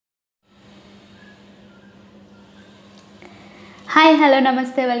Hi hello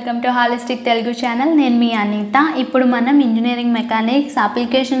నమస్తే welcome to holistic Telugu channel. నేను మీ అనిత. ఇప్పుడు మనం ఇంజనీరింగ్ మెకానిక్స్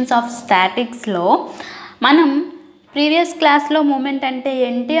అప్లికేషన్స్ ఆఫ్ స్టాటిక్స్లో మనం ప్రీవియస్ క్లాస్లో మూమెంట్ అంటే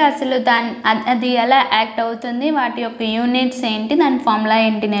ఏంటి, అసలు అది ఎలా యాక్ట్ అవుతుంది, వాటి యొక్క యూనిట్స్ ఏంటి, దాని ఫార్ములా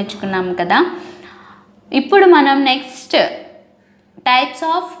ఏంటి నేర్చుకున్నాం కదా. ఇప్పుడు మనం నెక్స్ట్ టైప్స్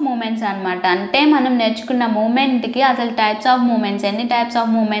ఆఫ్ మూమెంట్స్ అనమాట. అంటే మనం నేర్చుకున్న మూమెంట్కి అసలు టైప్స్ ఆఫ్ మూమెంట్స్, ఎన్ని టైప్స్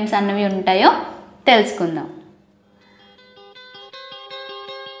ఆఫ్ మూమెంట్స్ అన్నవి ఉంటాయో తెలుసుకుందాం.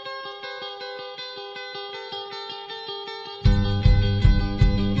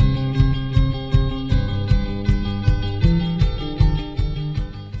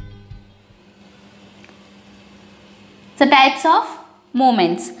 So types of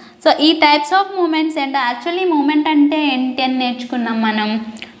moments. So ఈ టైప్స్ ఆఫ్ మూమెంట్స్ ఏంటో, యాక్చువల్లీ మూమెంట్ అంటే ఏంటి అని నేర్చుకున్నాం మనం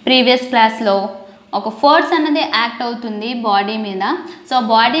ప్రీవియస్ క్లాస్లో. ఒక ఫోర్స్ అన్నది యాక్ట్ అవుతుంది బాడీ మీద. సో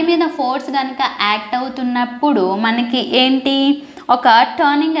బాడీ మీద ఫోర్స్ కనుక యాక్ట్ అవుతున్నప్పుడు మనకి ఏంటి, ఒక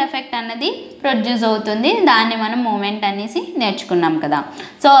టర్నింగ్ ఎఫెక్ట్ అన్నది ప్రొడ్యూస్ అవుతుంది. దాన్ని మనం మూమెంట్ అనేసి నేర్చుకున్నాం కదా.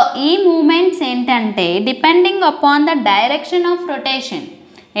 సో ఈ మూమెంట్స్ ఏంటంటే depending upon the direction of rotation.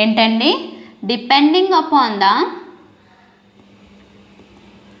 ఏంటండి, depending upon the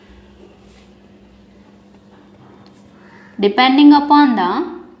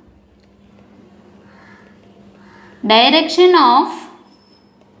direction of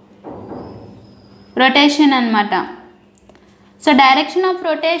rotation అన్నమాట. సో డైరెక్షన్ ఆఫ్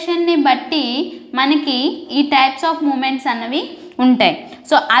రొటేషన్ని బట్టి మనకి ఈ టైప్స్ ఆఫ్ మూమెంట్స్ అన్నవి ఉంటాయి.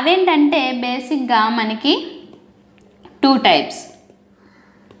 సో అవేంటంటే బేసిక్గా మనకి టూ టైప్స్.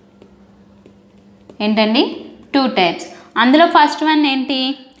 ఏంటండి, టూ టైప్స్. అందులో ఫస్ట్ వన్ ఏంటి,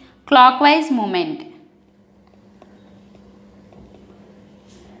 clock wise moment.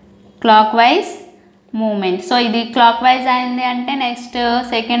 Clock wise moment. So ఇది క్లాక్ వైజ్ అయింది అంటే నెక్స్ట్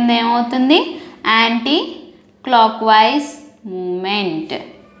సెకండ్ ఏమవుతుంది, యాంటీ క్లాక్ వైజ్ మూమెంట్.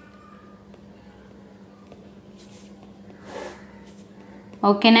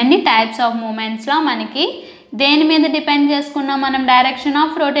 ఓకేనండి. టైప్స్ ఆఫ్ మూమెంట్స్లో మనకి దేని మీద డిపెండ్ చేసుకున్నాం మనం, డైరెక్షన్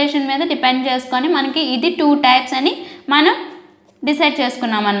ఆఫ్ రొటేషన్ మీద డిపెండ్ చేసుకొని మనకి ఇది టూ టైప్స్ అని మనం డిసైడ్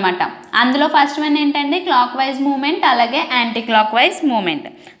చేసుకున్నాం అనమాట. అందులో ఫస్ట్ వన్ ఏంటంటే క్లాక్ వైజ్ మూమెంట్, అలాగే anti clock wise moment.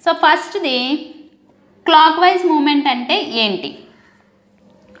 So ఫస్ట్ది క్లాక్ వైజ్ మూమెంట్ అంటే ఏంటి.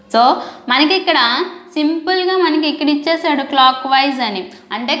 సో మనకి ఇక్కడ సింపుల్గా మనకి ఇక్కడ ఇచ్చేసాడు క్లాక్ వైజ్ అని.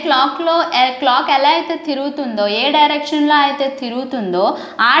 అంటే క్లాక్ ఎలా అయితే తిరుగుతుందో, ఏ డైరెక్షన్లో అయితే తిరుగుతుందో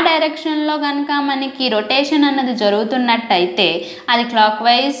ఆ డైరెక్షన్లో కనుక మనకి రొటేషన్ అన్నది జరుగుతున్నట్టయితే అది క్లాక్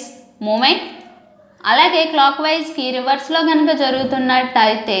వైజ్ మూమెంట్. అలాగే క్లాక్ వైజ్కి రివర్స్లో కనుక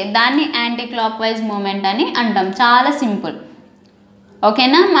జరుగుతున్నట్టయితే దాన్ని యాంటీ క్లాక్ వైజ్ మూమెంట్ అని అంటాం. చాలా సింపుల్.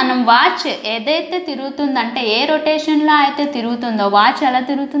 ఓకేనా. మనం వాచ్ ఏదైతే తిరుగుతుందంటే ఏ రొటేషన్లో అయితే తిరుగుతుందో, వాచ్ ఎలా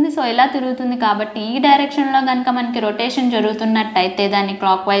తిరుగుతుంది, సో ఇలా తిరుగుతుంది కాబట్టి ఈ డైరెక్షన్లో కనుక మనకి రొటేషన్ జరుగుతున్నట్టయితే దాన్ని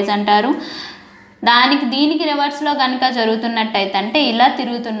క్లాక్ వైజ్ అంటారు. దీనికి రివర్స్లో కనుక జరుగుతున్నట్టయితే అంటే ఇలా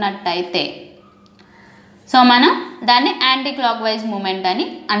తిరుగుతున్నట్టయితే సో మనం దాన్ని యాంటీ క్లాక్ వైజ్ మూమెంట్ అని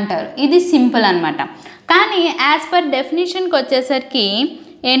అంటారు. ఇది సింపుల్ అనమాట. కానీ యాజ్ పర్ డెఫినేషన్కి వచ్చేసరికి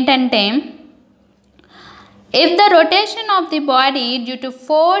ఏంటంటే, if the rotation of the body due to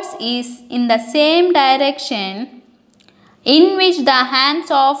force is in the same direction in which the hands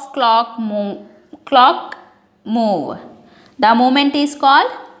of clock move, the movement is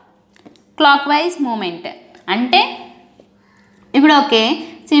called clockwise movement. అంటే ఇప్పుడు okay,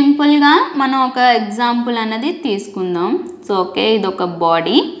 సింపుల్గా మనం ఒక example అనేది తీసుకుందాం. So okay, ఇది ఒక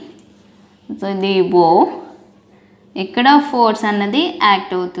body. So ఇది ఓ, ఇక్కడ ఫోర్స్ అన్నది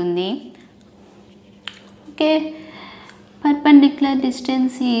యాక్ట్ అవుతుంది. Okay, perpendicular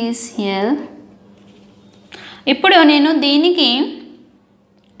distance is L. ఇప్పుడు నేను దీనికి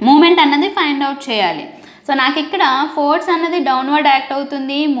మూమెంట్ అన్నది ఫైండ్ అవుట్ చేయాలి. సో నాకు ఇక్కడ ఫోర్స్ అన్నది డౌన్వర్డ్ యాక్ట్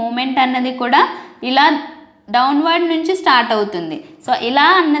అవుతుంది, మూమెంట్ అన్నది కూడా ఇలా డౌన్వర్డ్ నుంచి స్టార్ట్ అవుతుంది. సో ఇలా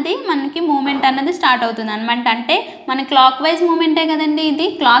అన్నది మనకి మూమెంట్ అన్నది స్టార్ట్ అవుతుంది అనమాట. అంటే మన క్లాక్ వైజ్ మూమెంటే కదండి. ఇది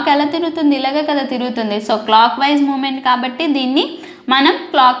క్లాక్ ఎలా తిరుగుతుంది, ఇలాగే కదా తిరుగుతుంది. సో క్లాక్ వైజ్ మూమెంట్ కాబట్టి దీన్ని మనం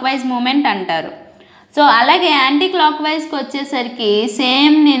క్లాక్ వైజ్ మూమెంట్ అంటారు. సో అలాగే యాంటీ క్లాక్ వైజ్కి వచ్చేసరికి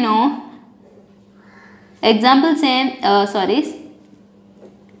సేమ్ నేను ఎగ్జాంపుల్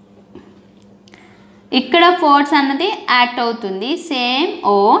ఇక్కడ ఫోర్స్ అన్నది యాక్ట్ అవుతుంది same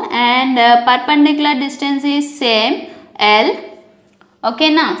oh, and perpendicular distance is same L.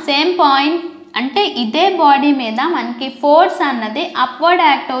 ఓకేనా. సేమ్ పాయింట్ అంటే ఇదే బాడీ మీద మనకి ఫోర్స్ అన్నది అప్వర్డ్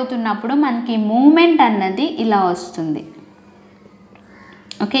యాక్ట్ అవుతున్నప్పుడు మనకి మూమెంట్ అన్నది ఇలా వస్తుంది.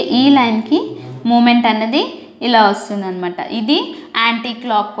 ఓకే, ఈ లైన్కి మూమెంట్ అన్నది ఇలా వస్తుందన్నమాట. ఇది anti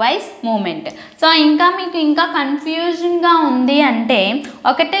clock wise moment. So ఇంకా మీకు ఇంకా కన్ఫ్యూజన్గా ఉంది అంటే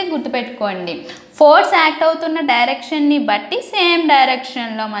ఒకటే గుర్తుపెట్టుకోండి, ఫోర్స్ యాక్ట్ అవుతున్న డైరెక్షన్ని బట్టి సేమ్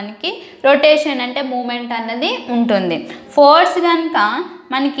డైరెక్షన్లో మనకి రొటేషన్ అంటే మూమెంట్ అన్నది ఉంటుంది. ఫోర్స్ కనుక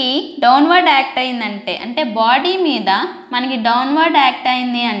మనకి డౌన్వర్డ్ యాక్ట్ అయిందంటే, అంటే బాడీ మీద మనకి డౌన్వర్డ్ యాక్ట్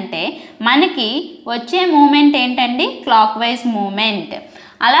అయింది అంటే మనకి వచ్చే మూమెంట్ ఏంటండి? Clock wise moment.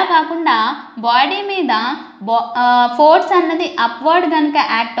 అలా కాకుండా బాడీ మీద ఫోర్స్ అన్నది అప్వర్డ్ కనుక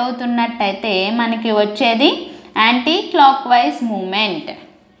యాక్ట్ అవుతున్నట్టయితే మనకి వచ్చేది యాంటీ క్లాక్ వైజ్ మూమెంట్.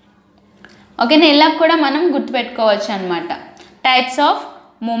 ఓకేనా? ఇలా కూడా మనం గుర్తుపెట్టుకోవచ్చు అనమాట టైప్స్ ఆఫ్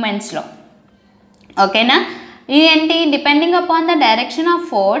మూమెంట్స్లో. ఓకేనా? ఇదేంటి? Depending upon the direction of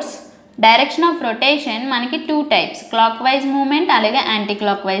force, direction of rotation మనకి 2 టైప్స్, క్లాక్ వైజ్ మూమెంట్ అలాగే anti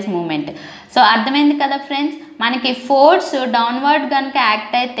clock wise moment. So అర్థమైంది కదా ఫ్రెండ్స్? మనకి ఫోర్స్ డౌన్వర్డ్ కనుక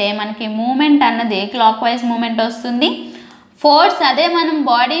యాక్ట్ అయితే మనకి మూమెంట్ అన్నది క్లాక్ వైజ్ మూమెంట్ వస్తుంది. ఫోర్స్ అదే మనం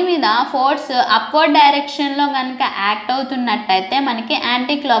బాడీ మీద ఫోర్స్ అప్వర్డ్ డైరెక్షన్లో కనుక యాక్ట్ అవుతున్నట్టయితే మనకి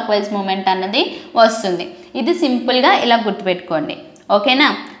యాంటీ క్లాక్ వైజ్ మూమెంట్ అన్నది వస్తుంది. ఇది సింపుల్గా ఇలా గుర్తుపెట్టుకోండి. ఓకేనా?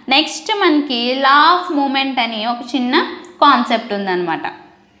 నెక్స్ట్ మనకి లా ఆఫ్ మూమెంట్ అని ఒక చిన్న కాన్సెప్ట్ ఉందన్నమాట.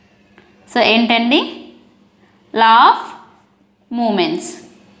 సో ఏంటండి? Law of moments.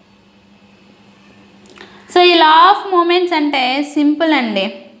 సో ఈ లా ఆఫ్ మూమెంట్స్ అంటే సింపుల్ అండి.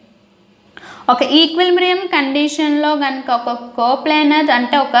 ఒక ఈక్విలిబ్రియం కండిషన్లో కనుక ఒక కోప్లానర్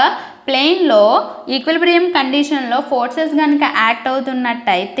అంటే ఒక ప్లేన్లో ఈక్విలిబ్రియం కండిషన్లో ఫోర్సెస్ కనుక act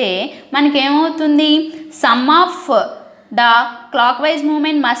అవుతున్నట్టయితే మనకేమవుతుంది? Some of the clock wise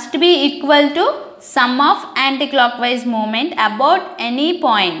moment must be equal to some of anti clock wise moment about any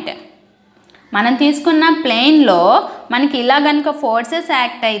point. మనం తీసుకున్న ప్లేన్లో మనకి ఇలా కనుక ఫోర్సెస్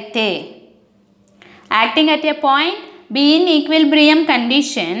యాక్ట్ అయితే, acting at a point be in equilibrium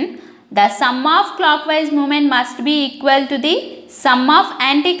condition, the sum of clockwise movement must be equal to the sum of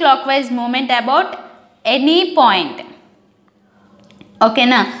anti-clockwise movement about any point.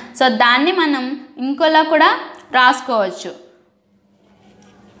 ఓకేనా? So దాన్ని మనం ఇంకోలా కూడా రాసుకోవచ్చు.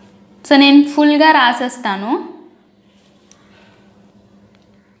 సో నేను ఫుల్గా రాసేస్తాను.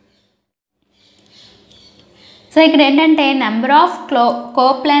 సో ఇక్కడ ఏంటంటే నెంబర్ ఆఫ్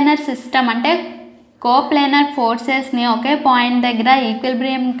కోప్లానర్ సిస్టమ్ అంటే కోప్లానర్ ఫోర్సెస్ని ఒకే పాయింట్ దగ్గర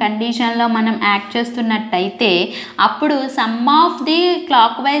ఈక్విలిబ్రియం కండిషన్లో మనం యాక్ట్ చేస్తున్నట్టయితే అప్పుడు some of the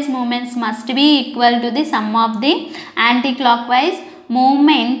clock wise moments must be equal to the some of the anti clock wise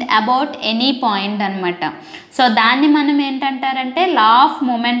moment about any point అనమాట. సో దాన్ని మనం ఏంటంటారంటే లా ఆఫ్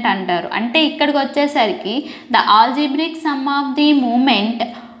మూమెంట్ అంటారు. అంటే ఇక్కడికి వచ్చేసరికి the algebraic some of the moment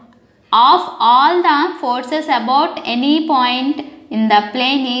of all the forces about any point in the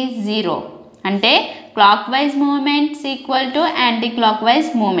plane is 0. అంటే clock wise moments equal to anti clock wise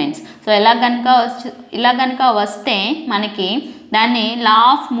moments. So ఇలా కనుక వస్తే మనకి దాన్ని లా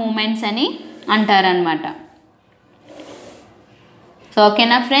ఆఫ్ మూమెంట్స్ అని అంటారనమాట. సో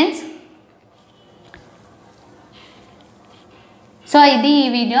ఓకేనా friends? So ఇది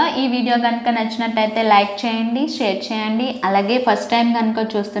ఈ వీడియో కనుక నచ్చినట్టయితే లైక్ చేయండి, షేర్ చేయండి. అలాగే ఫస్ట్ టైం కనుక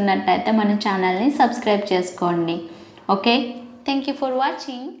చూస్తున్నట్టయితే మన ఛానల్ని సబ్స్క్రైబ్ చేసుకోండి. Okay, thank you for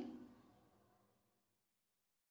watching.